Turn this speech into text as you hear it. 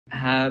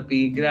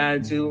Happy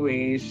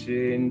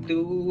graduation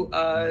to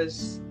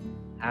us.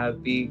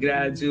 Happy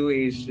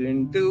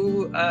graduation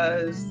to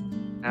us.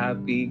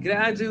 Happy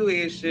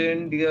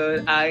graduation, dear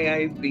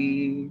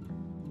IIP.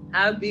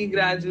 Happy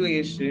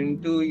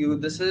graduation to you.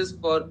 This is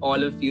for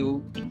all of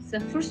you. So,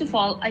 first of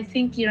all, I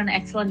think you're an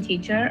excellent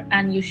teacher,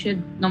 and you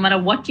should, no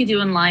matter what you do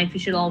in life, you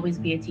should always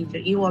be a teacher.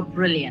 You are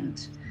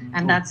brilliant.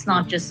 And that's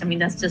not just,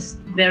 that's just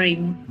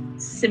very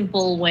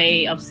simple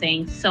way of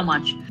saying so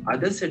much.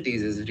 Other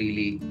cities is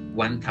really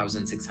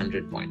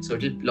 1,600 points. So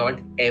it'll plot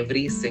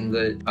every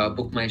single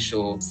Book My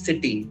Show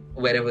city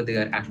wherever they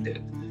are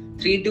active.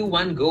 3, 2,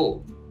 1,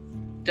 go.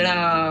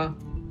 Ta-da!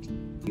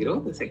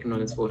 0. The second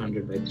one is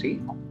 400 by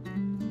 3.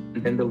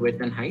 And then the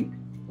width and height.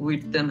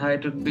 Width and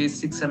height would be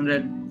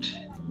 600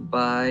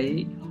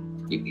 by...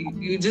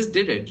 You just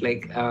did it.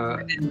 Like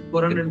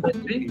 400 by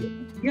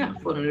 3? Yeah,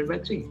 400 by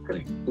 3.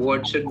 Correct.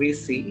 What should we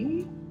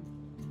see?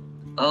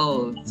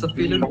 Oh, so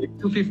feel it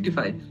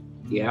 255.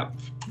 Yeah.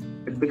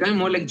 It's becoming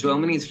more like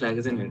Germany's flag,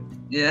 isn't it?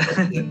 Yeah.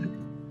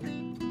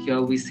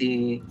 Here we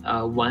see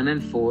 1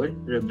 and 4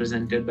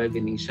 represented by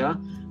Venetia.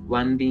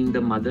 1 being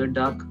the mother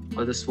duck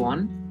or the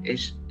swan.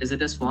 Is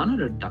it a swan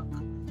or a duck?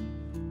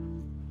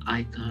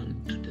 I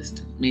can't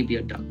distinguish. Maybe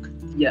a duck.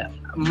 Yeah.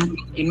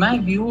 In my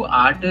view,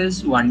 art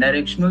is one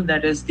directional.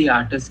 That is, the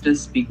artist is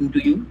speaking to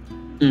you.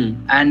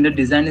 And the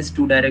design is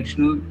two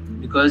directional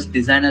because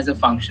design has a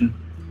function.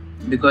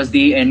 Because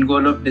the end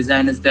goal of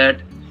design is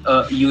that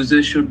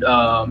users should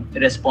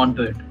respond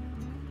to it.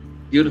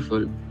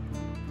 Beautiful.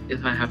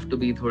 If I have to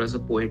be thoda sa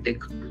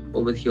poetic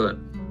over here,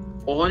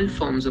 all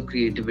forms of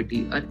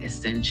creativity are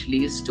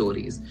essentially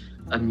stories.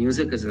 A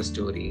music is a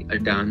story, a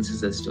dance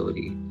is a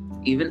story.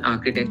 Even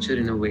architecture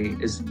in a way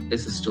is a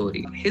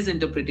story. His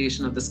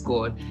interpretation of the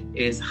score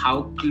is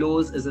how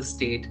close is a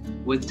state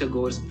with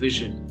Tagore's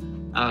vision.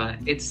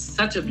 It's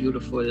such a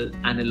beautiful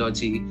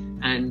analogy,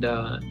 and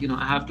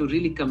I have to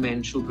really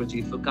commend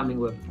Shubhrajit for coming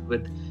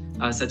with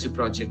such a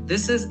project.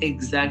 This is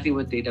exactly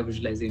what data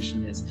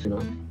visualization is.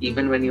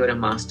 Even when you're a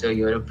master,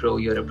 you're a pro,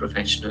 you're a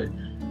professional,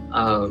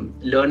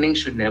 learning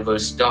should never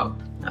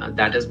stop.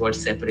 That is what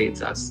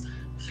separates us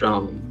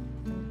from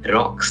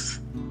rocks.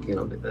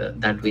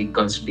 That we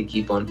constantly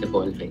keep on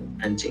evolving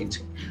and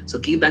changing. So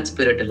keep that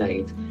spirit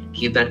alive,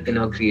 keep that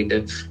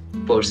creative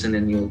person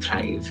in you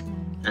thrive,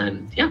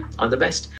 and all the best.